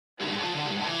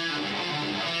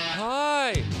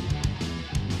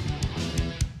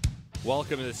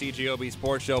Welcome to the CJOB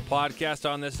Sports Show podcast.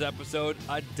 On this episode,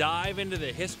 a dive into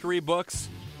the history books,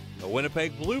 the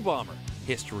Winnipeg Blue Bomber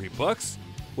history books,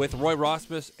 with Roy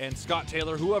Rosmus and Scott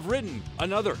Taylor, who have written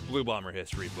another Blue Bomber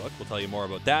history book. We'll tell you more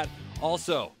about that.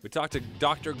 Also, we talked to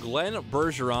Dr. Glenn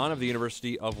Bergeron of the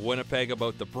University of Winnipeg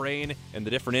about the brain and the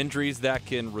different injuries that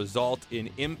can result in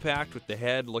impact with the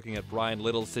head, looking at Brian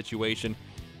Little's situation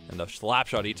and the slap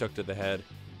shot he took to the head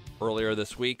earlier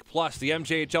this week. Plus, the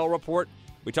MJHL report.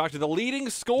 We talked to the leading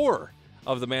scorer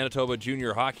of the Manitoba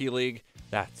Junior Hockey League.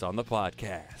 That's on the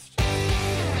podcast.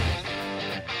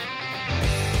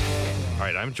 All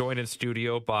right, I'm joined in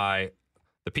studio by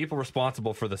the people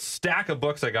responsible for the stack of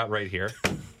books I got right here.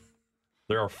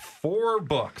 There are 4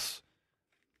 books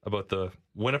about the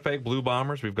Winnipeg Blue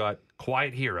Bombers. We've got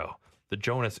Quiet Hero, the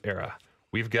Jonas era.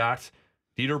 We've got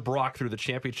Dieter Brock through the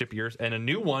championship years, and a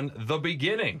new one, The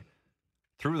Beginning,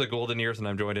 through the golden years. And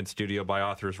I'm joined in studio by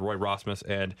authors Roy Rosmus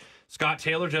and Scott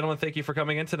Taylor. Gentlemen, thank you for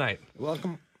coming in tonight.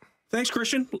 Welcome. Thanks,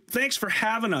 Christian. Thanks for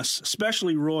having us,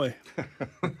 especially Roy.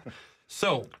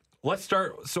 So let's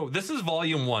start. So this is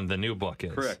volume 1, the new book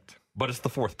is. Correct. But it's the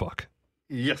 4th book.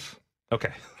 Yes.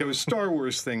 Okay. It was Star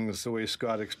Wars things, the way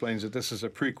Scott explains it. This is a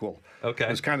prequel. Okay. It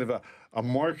was kind of a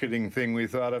marketing thing we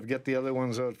thought of. Get the other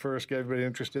ones out first, get everybody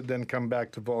interested, then come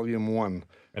back to volume 1.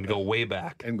 And go way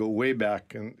back. And go way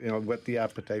back and, whet the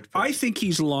appetite for I think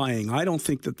he's lying. I don't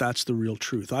think that that's the real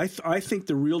truth. I think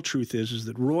the real truth is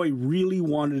that Roy really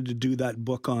wanted to do that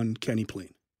book on Kenny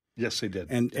Plain. Yes, they did.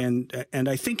 And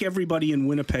I think everybody in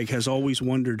Winnipeg has always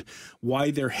wondered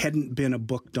why there hadn't been a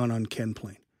book done on Ken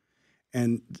Plain.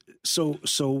 And so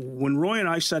when Roy and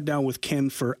I sat down with Ken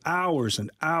for hours and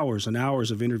hours and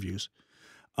hours of interviews,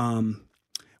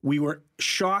 we were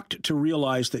shocked to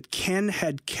realize that Ken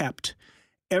had kept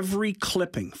every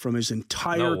clipping from his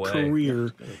entire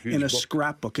career in a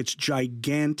scrapbook. It's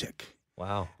gigantic.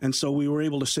 Wow. And so we were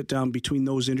able to sit down between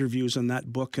those interviews and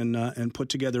that book and put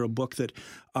together a book that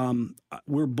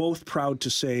we're both proud to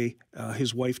say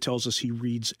his wife tells us he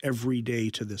reads every day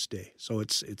to this day. So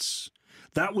it's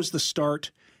that was the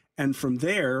start. And from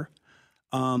there,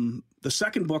 the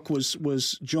second book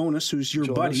was Jonas, who's your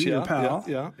buddy, your pal.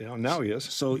 Yeah, now he is.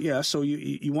 So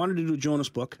you wanted to do a Jonas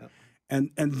book. Yeah.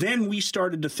 And then we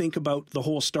started to think about the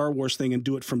whole Star Wars thing and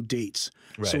do it from dates.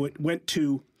 Right. So it went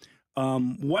to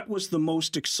what was the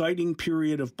most exciting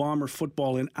period of Bomber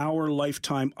football in our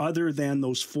lifetime other than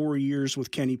those 4 years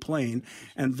with Kenny Plain,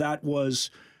 and that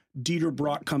was Dieter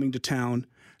Brock coming to town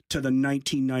to the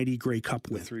 1990 Grey Cup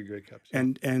win. The 3 Grey Cups. Yeah.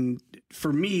 And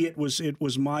for me, it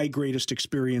was my greatest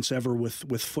experience ever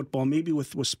with football, maybe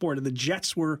with sport. The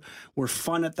Jets were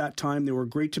fun at that time. They were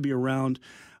great to be around.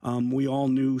 We all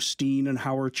knew Steen and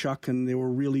Howard Chuck, and they were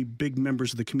really big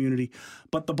members of the community.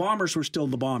 But the Bombers were still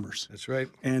the Bombers. That's right.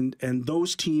 And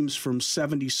those teams from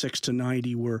 76 to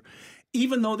 90 were,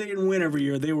 even though they didn't win every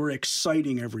year, they were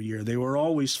exciting every year. They were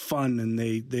always fun, and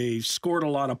they scored a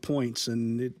lot of points,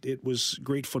 and it was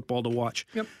great football to watch.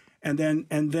 Yep. And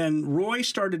then Roy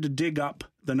started to dig up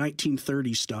the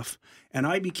 1930s stuff, and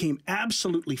I became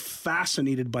absolutely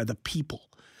fascinated by the people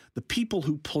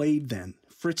who played then.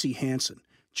 Fritzie Hansen,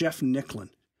 Jeff Nicklin,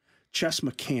 Chess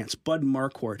McCants, Bud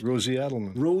Marquardt, Rosie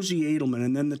Edelman,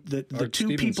 and then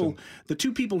the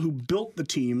two people who built the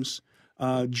teams,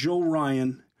 Joe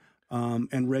Ryan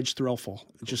and Reg Threlfall.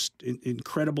 Just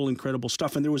incredible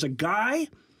stuff. And there was a guy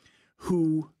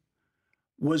who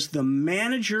was the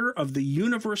manager of the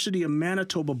University of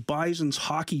Manitoba Bison's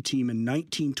hockey team in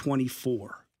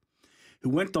 1924, who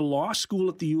went to law school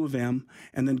at the U of M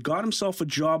and then got himself a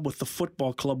job with the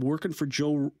football club working for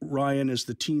Joe Ryan as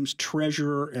the team's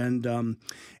treasurer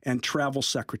and travel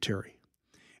secretary.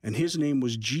 And his name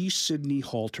was G. Sidney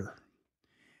Halter.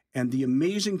 And the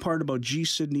amazing part about G.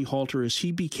 Sidney Halter is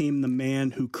he became the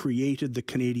man who created the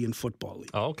Canadian Football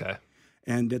League. Oh, okay.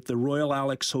 And at the Royal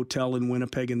Alex Hotel in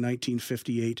Winnipeg in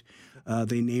 1958,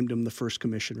 they named him the first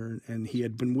commissioner, and he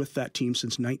had been with that team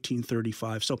since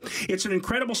 1935. So it's an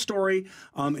incredible story,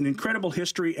 an incredible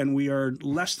history, and we are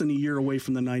less than a year away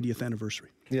from the 90th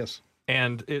anniversary. Yes.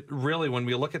 And it really, when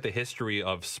we look at the history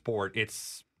of sport,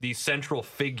 it's these central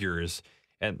figures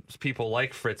and people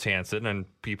like Fritz Hansen and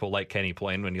people like Kenny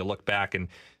Plain. When you look back, and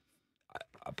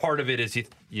part of it is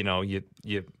you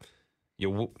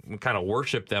kind of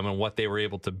worship them and what they were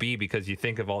able to be, because you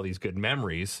think of all these good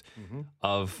memories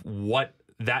of what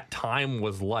that time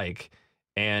was like.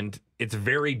 And it's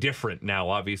very different now,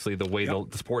 obviously, the way the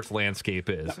sports landscape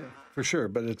is. For sure.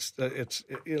 But it's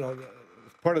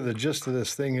part of the gist of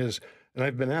this thing is, and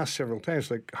I've been asked several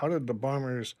times, like, how did the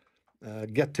Bombers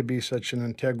get to be such an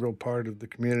integral part of the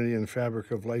community and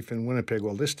fabric of life in Winnipeg.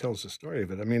 Well, this tells the story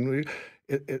of it. I mean,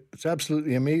 it's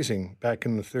absolutely amazing back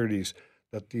in the 30s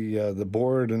that the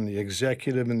board and the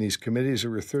executive and these committees,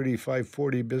 there were 35,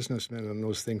 40 businessmen and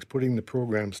those things putting the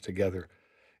programs together.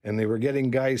 And they were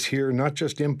getting guys here, not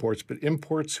just imports, but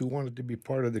imports who wanted to be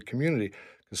part of the community,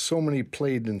 because so many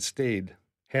played and stayed.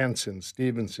 Hansen,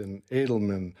 Stevenson,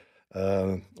 Edelman,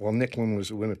 Nicklin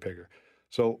was a Winnipegger.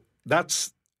 So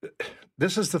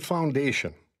this is the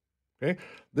foundation, okay?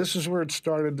 This is where it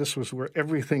started. This was where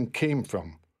everything came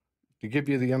from, to give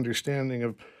you the understanding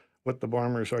of what the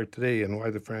Bombers are today and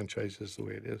why the franchise is the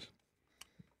way it is.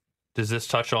 Does this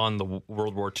touch on the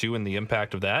World War II and the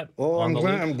impact of that? Oh,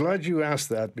 I'm glad you asked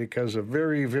that, because a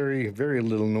very, very, very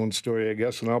little known story, I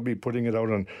guess, and I'll be putting it out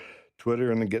on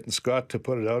Twitter and getting Scott to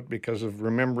put it out because of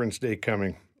Remembrance Day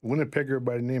coming. A Winnipegger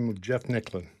by the name of Jeff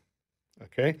Nicklin,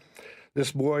 okay?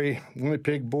 This boy,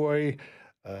 Winnipeg boy,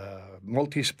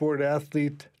 multi-sport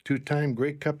athlete, two-time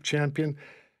Grey Cup champion,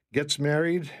 gets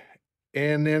married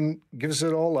and then gives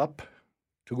it all up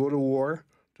to go to war,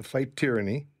 to fight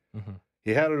tyranny. Mm-hmm.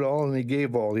 He had it all and he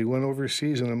gave all. He went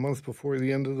overseas, and a month before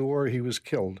the end of the war, he was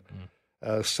killed.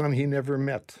 A son he never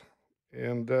met.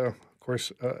 And, of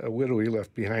course, a widow he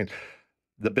left behind.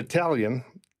 The battalion,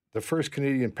 the 1st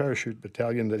Canadian Parachute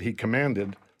Battalion that he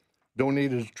commanded,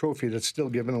 donated a trophy that's still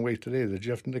given away today, the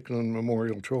Jeff Nicklin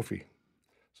Memorial Trophy.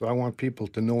 So I want people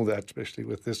to know that, especially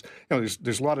with this. You know,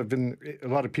 there's a lot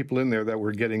of people in there that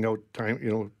were getting out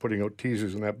time, putting out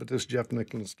teasers and that. But this Jeff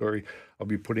Nicklin story, I'll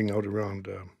be putting out around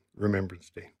Remembrance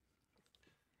Day.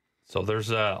 So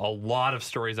there's a lot of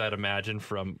stories, I'd imagine,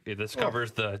 from this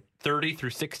covers the 30 through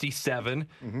 67.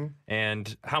 Mm-hmm.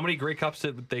 And how many Grey Cups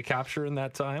did they capture in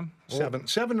that time? 7.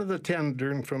 7 of the 10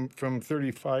 during from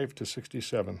 35 to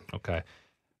 67. Okay.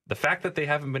 The fact that they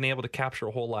haven't been able to capture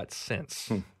a whole lot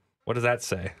since, what does that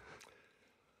say?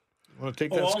 Want to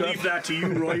take that, Scott? I'll leave that to you,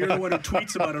 Roy. You're the one who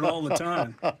tweets about it all the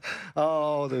time.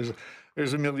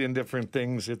 There's a million different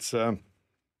things. It's I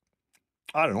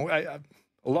don't know.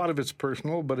 A lot of it's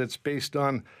personal, but it's based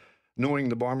on knowing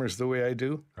the Bombers the way I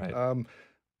do. Right.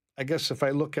 I guess if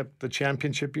I look at the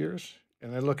championship years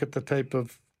and I look at the type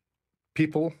of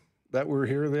people that were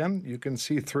here then, you can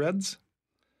see threads.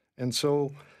 And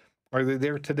so are they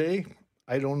there today?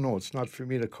 I don't know. It's not for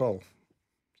me to call.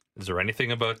 Is there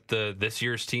anything about this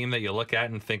year's team that you look at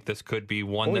and think this could be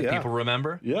one that people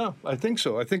remember? Yeah, I think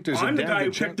so. I think there's I'm the guy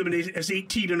who picked them as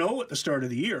 18-0 at the start of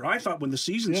the year. I thought when the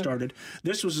season started,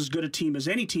 this was as good a team as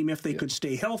any team if they could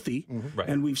stay healthy. Mm-hmm. Right.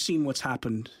 And we've seen what's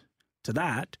happened to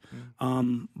that.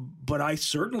 Mm-hmm. But I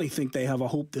certainly think they have a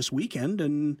hope this weekend.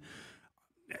 And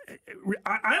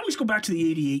I always go back to the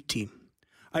 88 team.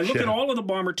 I look at all of the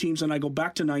Bomber teams and I go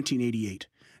back to 1988.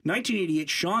 1988,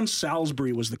 Sean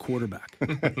Salisbury was the quarterback.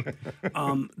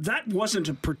 That wasn't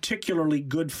a particularly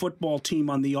good football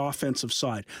team on the offensive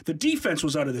side. The defense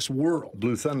was out of this world.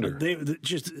 Blue Thunder.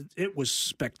 It was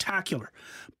spectacular.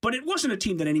 But it wasn't a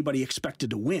team that anybody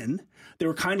expected to win. They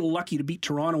were kind of lucky to beat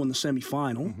Toronto in the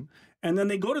semifinal. Mm-hmm. And then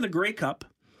they go to the Grey Cup,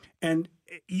 and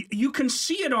you can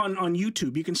see it on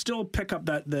YouTube. You can still pick up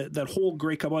that whole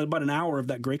Grey Cup, about an hour of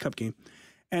that Grey Cup game.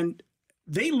 And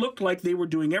they looked like they were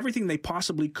doing everything they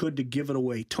possibly could to give it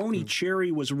away. Tony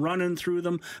Cherry was running through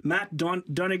them. Matt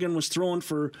Dunnigan was throwing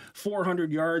for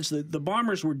 400 yards. The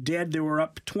Bombers were dead. They were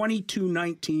up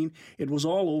 22-19. It was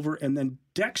all over. And then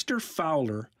Dexter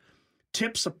Fowler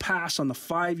tips a pass on the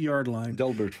 5-yard line.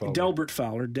 Delbert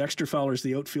Fowler. Dexter Fowler is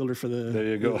the outfielder for the... There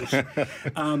you go.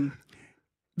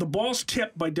 The ball's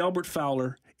tipped by Delbert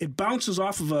Fowler. It bounces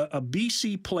off of a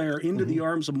BC player into the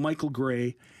arms of Michael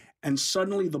Gray. And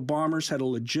suddenly the Bombers had a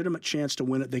legitimate chance to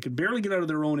win it. They could barely get out of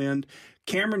their own end.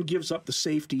 Cameron gives up the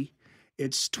safety.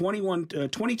 It's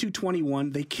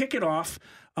 22-21. They kick it off.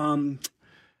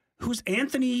 Who's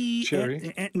Anthony?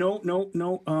 Cherry? No.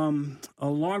 A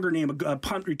longer name, a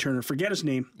punt returner. Forget his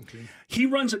name. Okay. He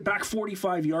runs it back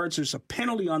 45 yards. There's a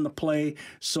penalty on the play,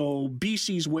 so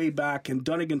BC's way back, and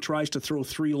Dunnigan tries to throw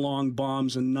 3 long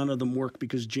bombs, and none of them work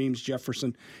because James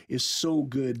Jefferson is so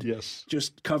good. Yes,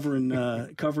 just covering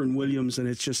Williams, and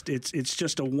it's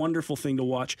just a wonderful thing to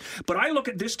watch. But I look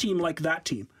at this team like that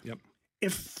team. Yep.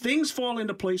 If things fall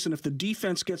into place, and if the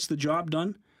defense gets the job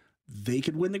done, they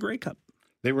could win the Grey Cup.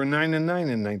 They were 9-9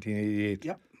 in 1988.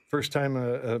 Yep. First time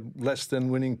a less than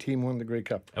winning team won the Grey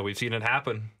Cup. And we've seen it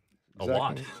happen a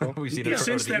lot. So, we've seen it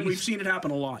since then, we've seen it happen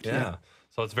a lot. Yeah.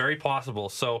 So it's very possible.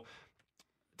 So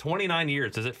 29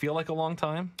 years, does it feel like a long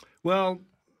time? Well,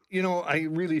 I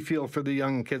really feel for the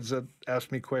young kids that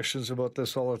ask me questions about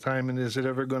this all the time, and is it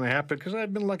ever going to happen? Because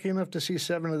I've been lucky enough to see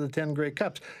 7 of the 10 Grey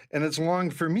Cups, and it's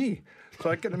long for me. So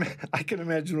I can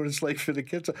imagine what it's like for the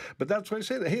kids. But that's why I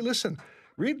say that. Hey, listen,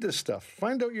 read this stuff.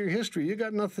 Find out your history. You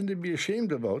got nothing to be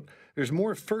ashamed about. There's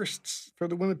more firsts for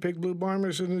the Winnipeg Blue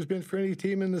Bombers than there's been for any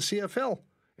team in the CFL.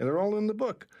 And they're all in the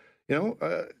book.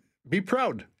 Be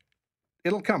proud.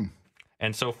 It'll come.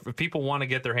 And so if people want to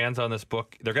get their hands on this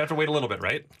book, they're going to have to wait a little bit,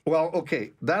 right? Well,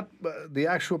 okay. The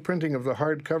actual printing of the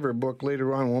hardcover book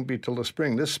later on won't be till the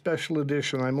spring. This special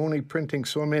edition, I'm only printing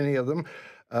so many of them.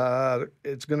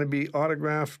 It's going to be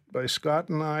autographed by Scott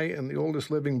and I and the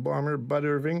oldest living bomber, Bud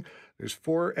Irving. There's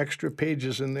 4 extra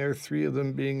pages in there, 3 of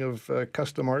them being of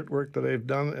custom artwork that I've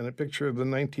done, and a picture of the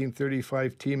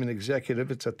 1935 team and executive.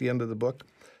 It's at the end of the book.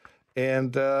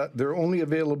 And they're only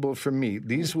available from me.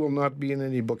 These will not be in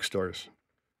any bookstores.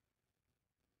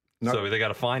 So they got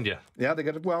to find you. Yeah, they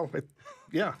got to. Well, I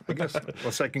guess.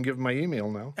 Unless I can give my email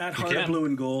now. At Heart of Blue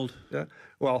and Gold. Yeah.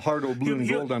 Well, Heart of Blue and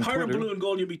Gold on Twitter. Heart of Blue and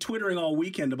Gold. You'll be twittering all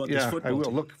weekend about this football. I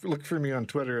will. Team. Look for me on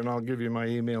Twitter, and I'll give you my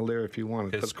email there if you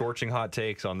want it. His scorching hot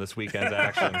takes on this weekend's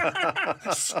action.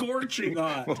 Scorching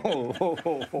hot.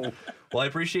 Well, I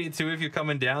appreciate two of you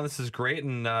coming down. This is great,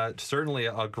 and certainly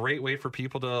a great way for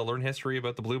people to learn history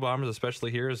about the Blue Bombers,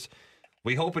 especially here.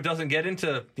 We hope it doesn't get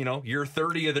into, year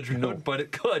 30 of the drought, but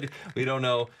it could. We don't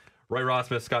know. Roy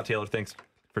Rossmith, Scott Taylor, thanks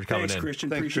for coming in. Thanks, Christian.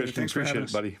 Thanks, for having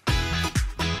us, buddy.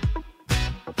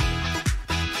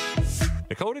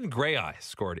 Nakoden Grey-Eye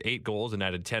scored 8 goals and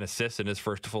added 10 assists in his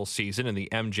first full season in the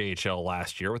MJHL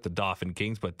last year with the Dauphin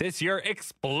Kings, but this year,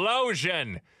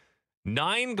 explosion!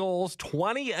 9 goals,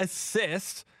 20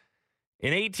 assists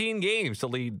in 18 games to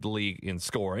lead the league in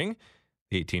scoring.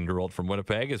 The 18-year-old from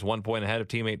Winnipeg is 1 point ahead of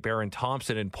teammate Barron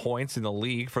Thompson in points in the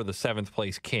league for the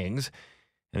 7th-place Kings.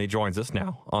 And he joins us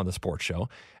now on the Sports Show.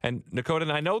 And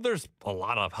Nakoden, I know there's a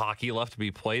lot of hockey left to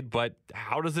be played, but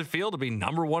how does it feel to be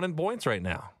number 1 in points right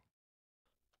now?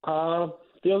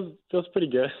 Feels pretty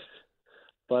good.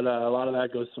 But a lot of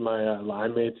that goes to my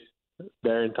line mates,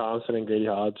 Barron Thompson and Grady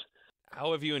Hobbs.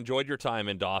 How have you enjoyed your time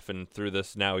in Dauphin through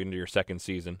this now into your second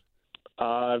season?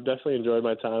 I've definitely enjoyed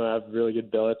my time. I have really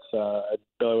good billets. I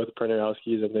billet with the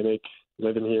Printerowskis, and they make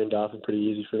living here in Dauphin pretty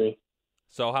easy for me.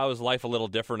 So how is life a little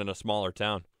different in a smaller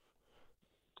town?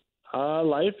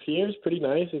 Life here is pretty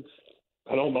nice.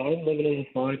 I don't mind living in a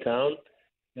smaller town.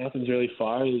 Nothing's really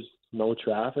far. There's no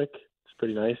traffic. It's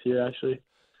pretty nice here, actually.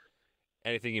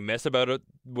 Anything you miss about it,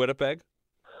 Winnipeg?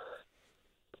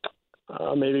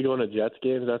 Maybe going to Jets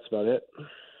games. That's about it.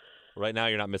 Right now,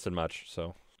 you're not missing much.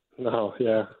 So. No,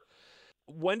 yeah.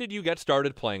 When did you get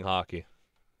started playing hockey?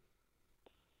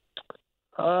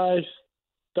 I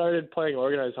started playing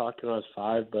organized hockey when I was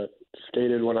 5, but started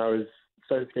skating when I was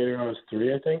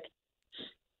 3, I think.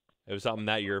 It was something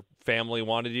that your family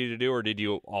wanted you to do, or did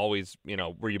you always,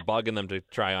 were you bugging them to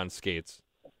try on skates?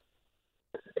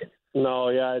 No,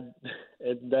 yeah,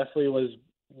 it definitely was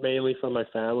mainly from my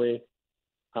family.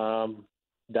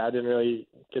 Dad didn't really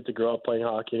get to grow up playing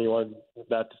hockey, and he wanted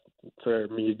that for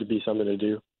me to be something to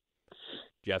do.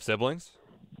 Do you have siblings?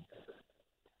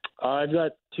 I've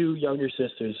got 2 younger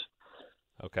sisters.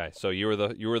 Okay, so you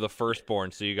were the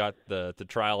firstborn, so you got the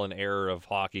trial and error of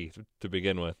hockey to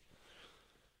begin with.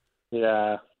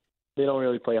 Yeah, they don't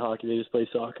really play hockey; they just play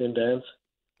soccer and dance.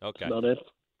 Okay, that's about it.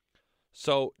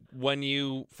 So when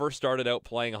you first started out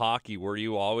playing hockey, were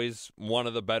you always one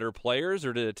of the better players,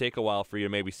 or did it take a while for you to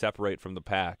maybe separate from the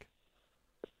pack?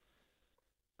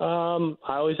 I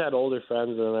always had older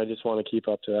friends, and I just want to keep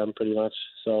up to them pretty much.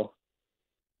 So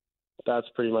that's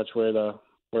pretty much where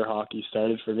hockey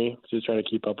started for me, just trying to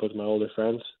keep up with my older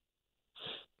friends.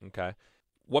 Okay.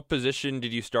 What position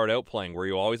did you start out playing? Were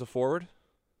you always a forward?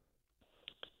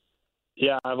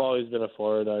 Yeah, I've always been a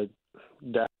forward.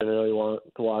 Dad didn't really want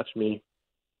to watch me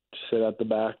sit at the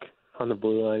back on the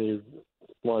blue line. He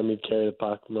wanted me to carry the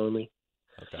puck mainly.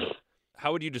 Okay.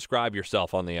 How would you describe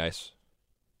yourself on the ice?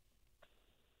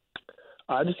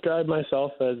 I describe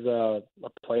myself as a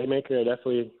playmaker. I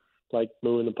definitely like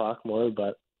moving the puck more,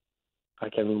 but I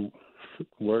can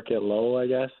work it low, I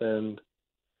guess, and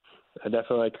I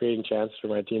definitely like creating chances for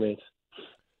my teammates.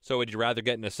 So would you rather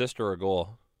get an assist or a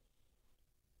goal?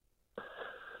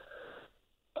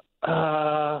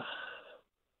 50-50.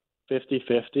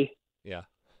 Yeah.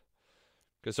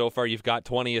 Because so far you've got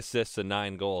 20 assists and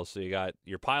 9 goals, so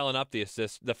you're piling up the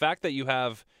assists. The fact that you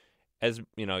have, as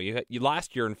you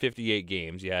last year in 58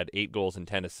 games, you had 8 goals and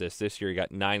 10 assists. This year you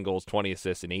got 9 goals, 20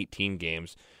 assists in 18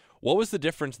 games. What was the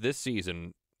difference this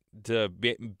season to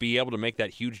be able to make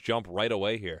that huge jump right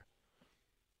away here?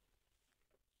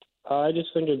 I just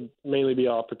think it'd mainly be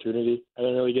opportunity. I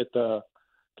didn't really get the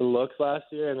looks last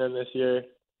year, and then this year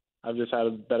I've just had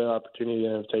a better opportunity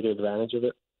and I've taken advantage of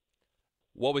it.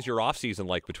 What was your off season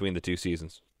like between the 2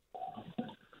 seasons?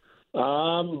 My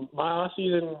off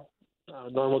season,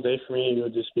 normal day for me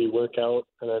would just be workout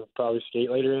and then probably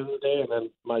skate later in the day. And then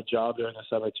my job during the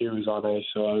summer too was on ice,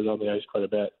 so I was on the ice quite a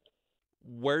bit.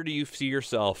 Where do you see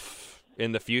yourself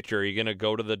in the future? Are you going to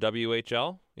go to the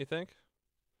WHL, you think?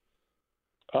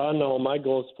 No, my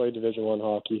goal is to play Division I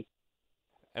hockey.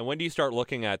 And when do you start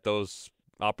looking at those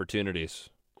opportunities?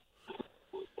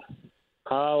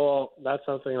 Well, that's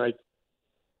something like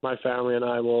my family and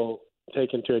I will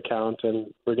take into account,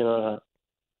 and we're going to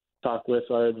talk with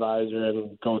our advisor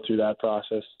and go through that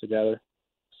process together.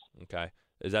 Okay.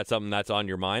 Is that something that's on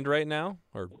your mind right now,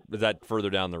 or is that further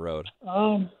down the road?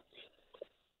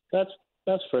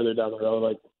 That's further down the road.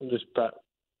 Like, I'm just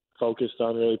focused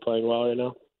on really playing well right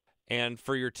now. And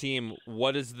for your team,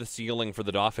 what is the ceiling for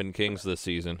the Dauphin Kings this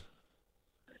season?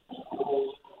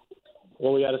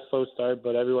 Well, we had a slow start,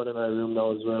 but everyone in our room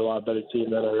knows we're a lot better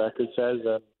team than our record says,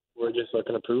 and we're just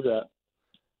looking to prove that.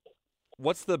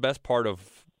 What's the best part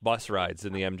of bus rides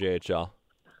in the MJHL?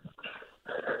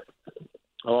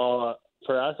 Well,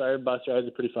 for us, our bus rides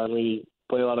are pretty fun. We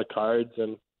play a lot of cards,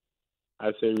 and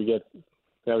I'd say we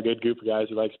have a good group of guys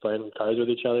who likes playing cards with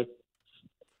each other.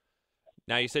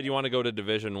 Now, you said you want to go to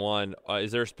Division I.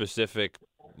 Is there a specific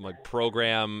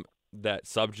program, that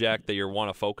subject that you want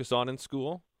to focus on in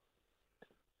school?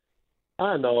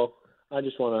 I don't know. I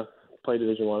just want to play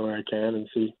Division I where I can and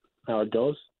see how it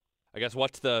goes. I guess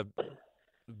what's the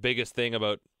biggest thing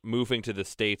about moving to the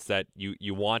States that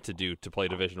you want to do to play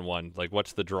Division I? Like,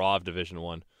 what's the draw of Division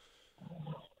I?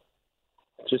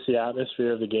 Just the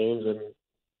atmosphere of the games and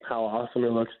how awesome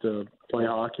it looks to play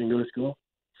hockey and go to school.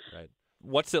 Right.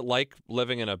 What's it like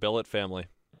living in a billet family?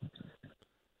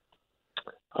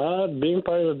 Being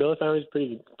part of a billet family is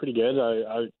pretty good.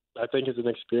 I think it's an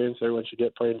experience everyone should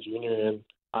get playing junior, and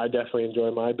I definitely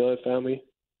enjoy my billet family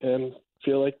and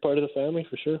feel like part of the family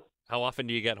for sure. How often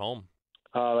do you get home?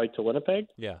 Like to Winnipeg?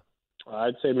 Yeah.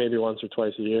 I'd say maybe once or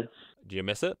twice a year. Do you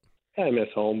miss it? Yeah, I miss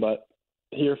home, but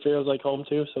here feels like home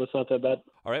too, so it's not that bad.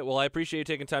 All right, well, I appreciate you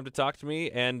taking time to talk to me,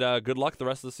 and good luck the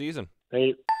rest of the season. Thank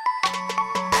you.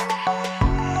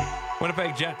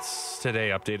 Winnipeg Jets today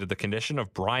updated the condition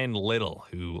of Brian Little,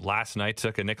 who last night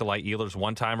took a Nikolai Ehlers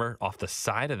one-timer off the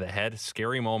side of the head.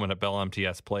 Scary moment at Bell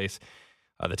MTS Place.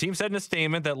 The team said in a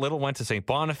statement that Little went to St.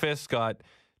 Boniface, got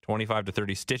 25 to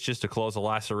 30 stitches to close a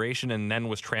laceration, and then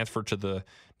was transferred to the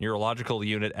neurological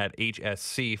unit at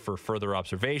HSC for further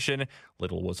observation.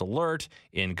 Little was alert,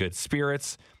 in good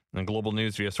spirits, and Global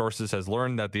News via sources has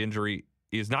learned that the injury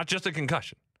is not just a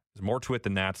concussion. There's more to it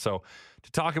than that. So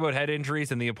to talk about head injuries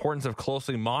and the importance of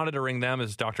closely monitoring them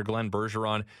is Dr. Glenn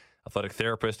Bergeron, athletic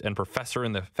therapist and professor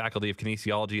in the Faculty of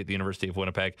Kinesiology at the University of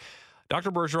Winnipeg. Dr.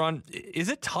 Bergeron, is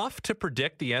it tough to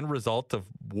predict the end result of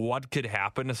what could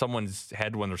happen to someone's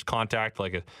head when there's contact,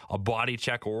 like a body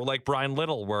check, or like Brian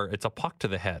Little, where it's a puck to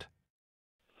the head?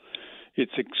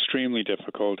 It's extremely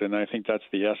difficult, and I think that's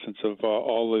the essence of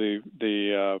all of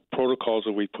the protocols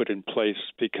that we put in place,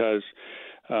 because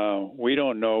we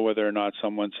don't know whether or not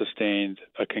someone sustained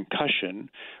a concussion,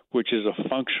 which is a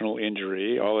functional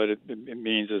injury. All it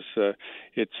means is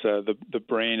the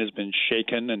brain has been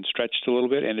shaken and stretched a little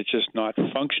bit, and it's just not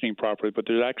functioning properly. But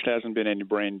there actually hasn't been any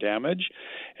brain damage,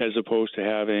 as opposed to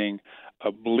having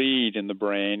a bleed in the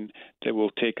brain that will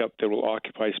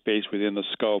occupy space within the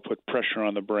skull, put pressure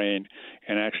on the brain,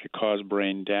 and actually cause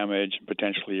brain damage and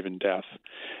potentially even death.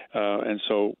 And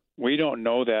so we don't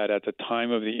know that at the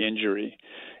time of the injury.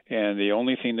 And the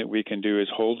only thing that we can do is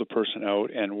hold the person out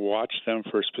and watch them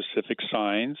for specific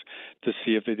signs to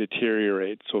see if they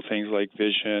deteriorate. So things like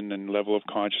vision and level of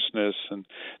consciousness and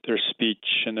their speech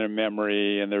and their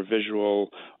memory and their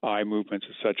visual eye movements,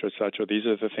 et cetera, et cetera. These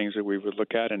are the things that we would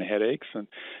look at in headaches.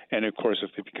 And of course, if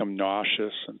they become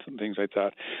nauseous and things like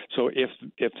that. So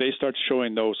if they start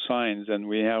showing those signs, then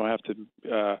we now have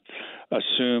to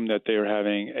assume that they are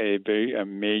having a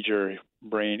major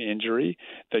brain injury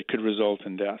that could result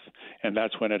in death. And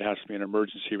that's when it has to be an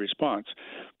emergency response.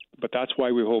 But that's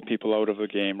why we hold people out of the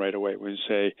game right away. We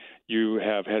say, you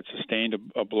have had sustained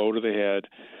a blow to the head.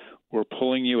 We're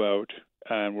pulling you out,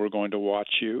 and we're going to watch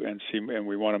you and see, and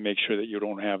we want to make sure that you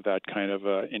don't have that kind of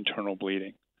internal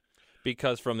bleeding.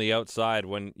 Because from the outside,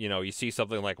 when you see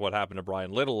something like what happened to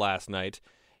Brian Little last night,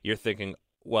 you're thinking,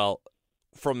 well,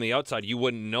 from the outside, you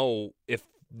wouldn't know if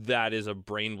that is a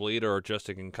brain bleed or just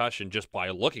a concussion just by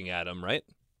looking at him, right?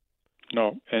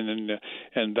 No, and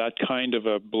that kind of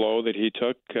a blow that he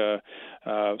took,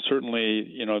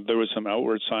 certainly, there was some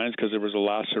outward signs because there was a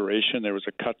laceration, there was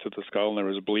a cut to the skull, and there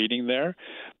was bleeding there.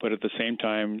 But at the same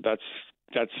time, that's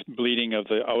that's bleeding of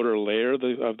the outer layer of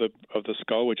the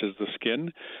skull, which is the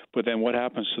skin. But then what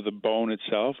happens to the bone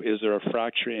itself? Is there a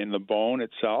fracture in the bone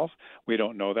itself? We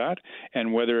don't know that.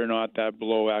 And whether or not that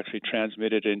blow actually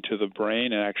transmitted into the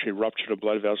brain and actually ruptured a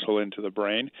blood vessel into the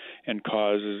brain and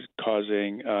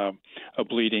causing a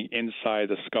bleeding inside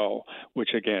the skull, which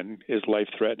again is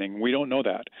life-threatening. We don't know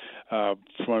that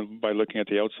by looking at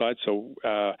the outside. So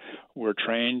we're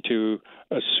trained to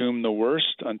assume the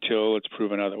worst until it's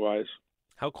proven otherwise.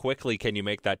 How quickly can you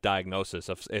make that diagnosis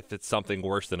if it's something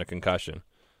worse than a concussion?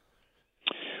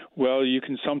 Well, you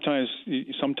can sometimes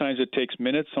it takes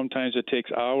minutes, sometimes it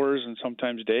takes hours, and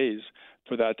sometimes days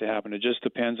for that to happen. It just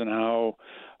depends on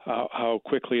how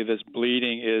quickly this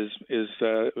bleeding is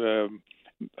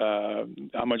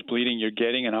how much bleeding you're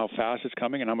getting and how fast it's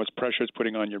coming and how much pressure it's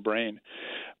putting on your brain.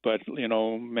 But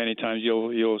many times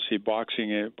you'll see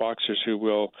boxers who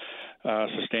will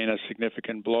sustain a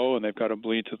significant blow and they've got a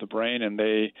bleed to the brain and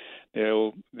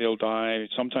they'll die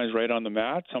sometimes right on the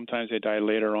mat. Sometimes they die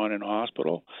later on in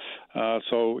hospital.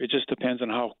 So it just depends on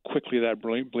how quickly that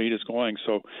bleed is going.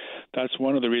 So that's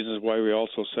one of the reasons why we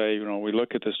also say we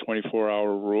look at this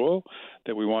 24-hour rule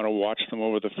that we want to watch them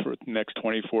over the next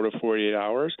 24 to 48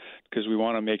 hours because we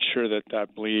want to make sure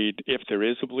that bleed, if there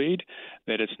is a bleed,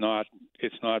 that it's not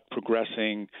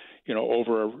progressing,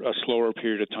 over a slower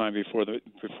period of time before the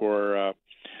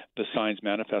signs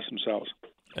manifest themselves.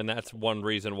 And that's one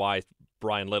reason why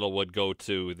Brian Little would go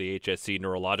to the HSC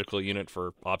neurological unit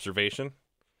for observation?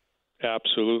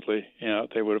 Absolutely.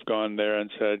 They would have gone there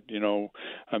and said,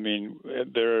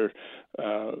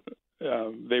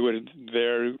 they would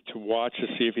there to watch to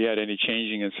see if he had any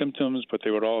changing in symptoms, but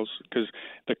they would also, because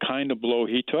the kind of blow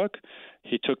he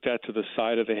took that to the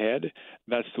side of the head.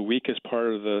 That's the weakest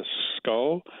part of the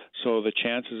skull. So the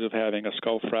chances of having a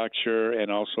skull fracture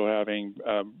and also having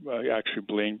actually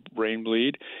brain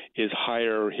bleed is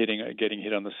higher getting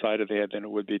hit on the side of the head than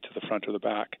it would be to the front or the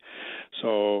back.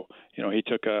 So, he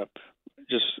took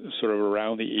just sort of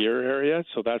around the ear area,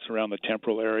 so that's around the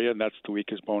temporal area, and that's the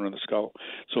weakest bone in the skull.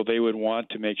 So they would want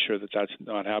to make sure that that's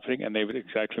not happening, and they would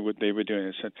exactly what they were doing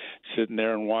is sitting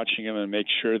there and watching him and make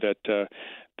sure that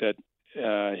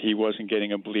he wasn't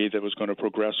getting a bleed that was going to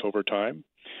progress over time.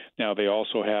 Now they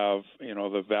also have,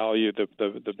 the value,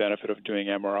 the benefit of doing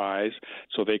MRIs,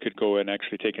 so they could go and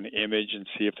actually take an image and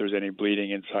see if there's any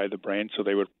bleeding inside the brain. So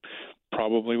they would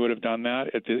have done that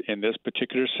in this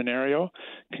particular scenario.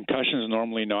 Concussions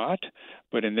normally not,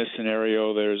 but in this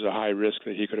scenario, there's a high risk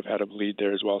that he could have had a bleed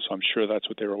there as well. So I'm sure that's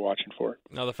what they were watching for.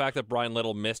 Now, the fact that Brian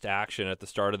Little missed action at the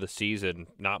start of the season,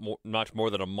 not much more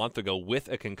than a month ago, with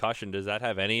a concussion, does that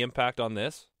have any impact on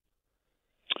this?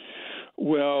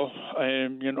 Well,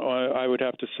 I would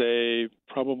have to say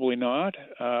probably not.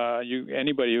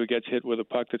 Anybody who gets hit with a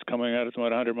puck that's coming at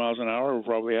 100 miles an hour will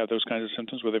probably have those kinds of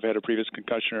symptoms, whether they've had a previous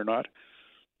concussion or not.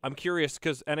 I'm curious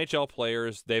because NHL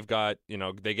players, they've got,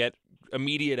 they get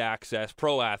immediate access.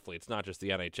 Pro athletes, not just the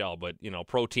NHL, but,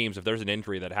 pro teams, if there's an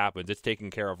injury that happens, it's taken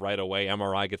care of right away.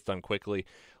 MRI gets done quickly.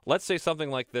 Let's say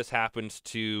something like this happens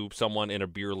to someone in a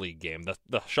beer league game.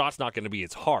 The shot's not going to be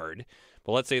as hard,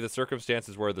 but let's say the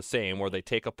circumstances were the same, where they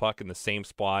take a puck in the same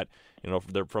spot,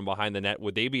 they're from behind the net.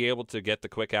 Would they be able to get the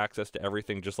quick access to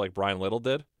everything just like Brian Little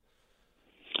did?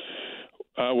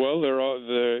 Well,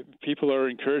 the people are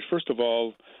encouraged. First of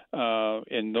all,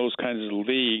 in those kinds of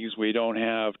leagues, we don't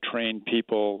have trained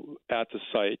people at the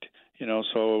site.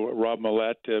 So Rob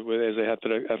Millette, as a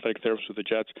athletic therapist with the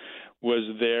Jets,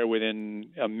 was there within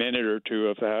a minute or two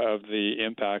of the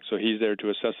impact. So he's there to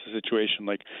assess the situation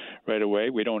right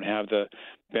away. We don't have the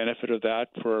benefit of that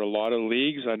for a lot of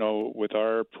leagues. I know with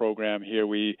our program here,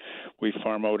 we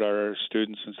farm out our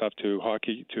students and stuff to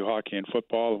hockey and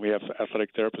football, and we have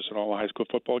athletic therapists in all the high school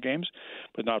football games,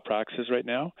 but not practices right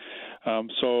now.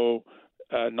 So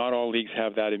not all leagues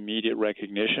have that immediate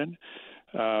recognition.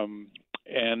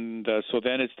 And so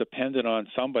then it's dependent on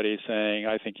somebody saying,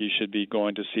 I think you should be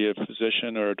going to see a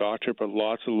physician or a doctor, but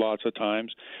lots of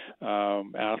times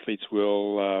athletes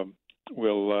will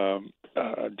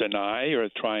deny or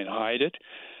try and hide it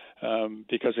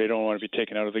because they don't want to be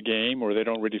taken out of the game, or they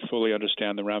don't really fully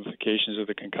understand the ramifications of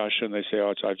the concussion. They say,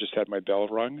 I've just had my bell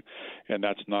rung, and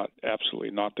that's absolutely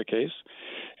not the case.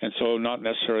 And so not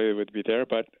necessarily would be there,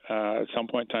 but at some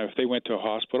point in time, if they went to a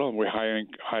hospital, and we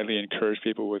highly encourage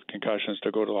people with concussions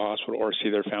to go to the hospital or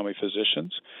see their family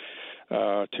physicians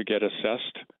to get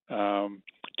assessed,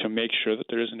 to make sure that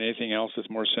there isn't anything else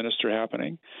that's more sinister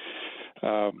happening.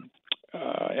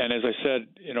 And as I said,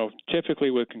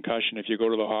 typically with concussion, if you go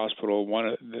to the hospital,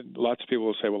 lots of people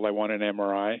will say, well, I want an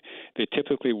MRI. They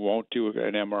typically won't do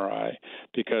an MRI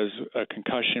because a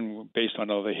concussion, based on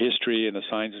all the history and the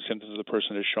signs and symptoms the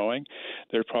person is showing,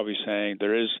 they're probably saying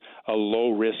there is a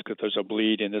low risk that there's a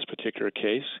bleed in this particular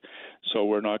case. So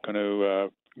we're not going to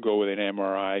go with an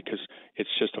MRI because it's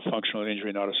just a functional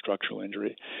injury, not a structural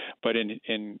injury. But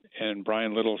in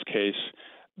Brian Little's case,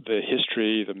 the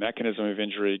history, the mechanism of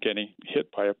injury, getting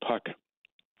hit by a puck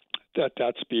at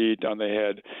that speed on the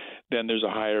head, then there's a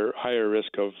higher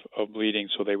risk of bleeding,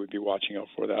 so they would be watching out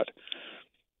for that.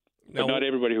 But not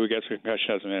everybody who gets a concussion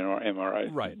has an MRI,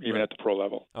 right, even at the pro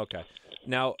level. Okay.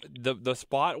 Now, the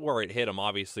spot where it hit him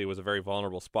obviously was a very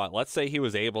vulnerable spot. Let's say he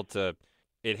was able to,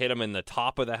 it hit him in the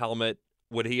top of the helmet.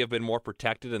 Would he have been more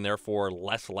protected and therefore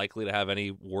less likely to have any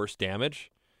worse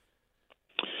damage?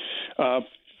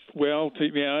 Well,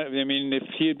 yeah, I mean, if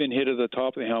he had been hit at the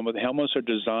top of the helmets are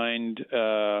designed,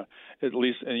 at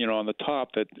least, on the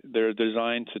top, that they're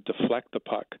designed to deflect the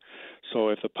puck. So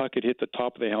if the puck had hit the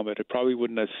top of the helmet, it probably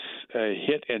wouldn't have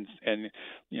hit and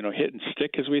hit and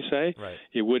stick, as we say. Right.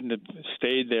 It wouldn't have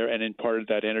stayed there and imparted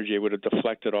that energy. It would have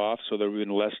deflected off, so there would have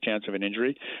been less chance of an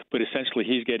injury. But essentially,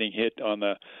 he's getting hit on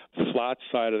the flat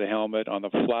side of the helmet, on the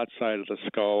flat side of the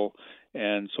skull,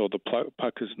 and so the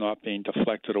puck is not being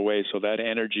deflected away. So that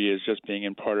energy is just being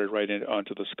imparted right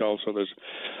onto the skull. So there's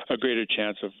a greater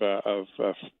chance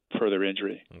of further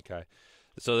injury. Okay.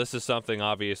 So this is something,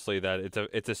 obviously, that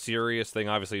it's a serious thing.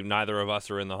 Obviously, neither of us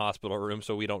are in the hospital room,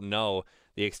 so we don't know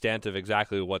the extent of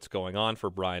exactly what's going on for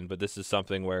Brian. But this is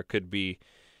something where it could be,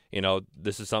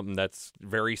 this is something that's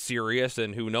very serious,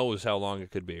 and who knows how long it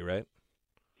could be, right?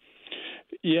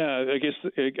 Yeah, I guess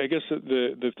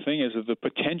the thing is that the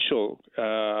potential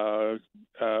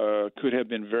could have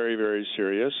been very, very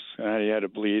serious. He had a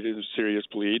serious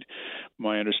bleed.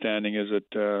 My understanding is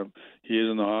that he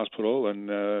is in the hospital, and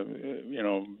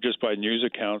just by news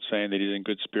accounts saying that he's in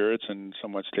good spirits and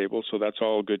somewhat stable. So that's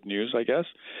all good news, I guess.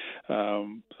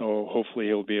 So hopefully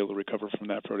he'll be able to recover from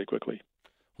that fairly quickly.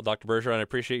 Well, Dr. Bergeron, I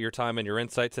appreciate your time and your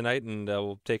insight tonight, and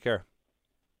we'll take care.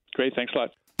 Great, thanks a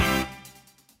lot.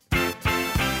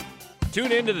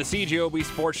 Tune in to the CJOB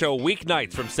Sports Show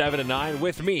weeknights from 7 to 9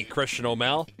 with me, Christian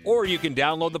O'Mell, or you can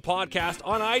download the podcast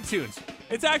on iTunes.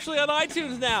 It's actually on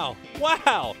iTunes now.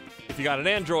 Wow! If you got an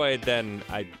Android, then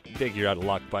I think you're out of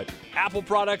luck, but Apple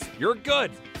products, you're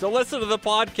good. So listen to the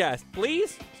podcast.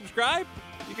 Please subscribe.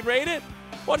 You can rate it.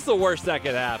 What's the worst that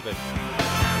could happen?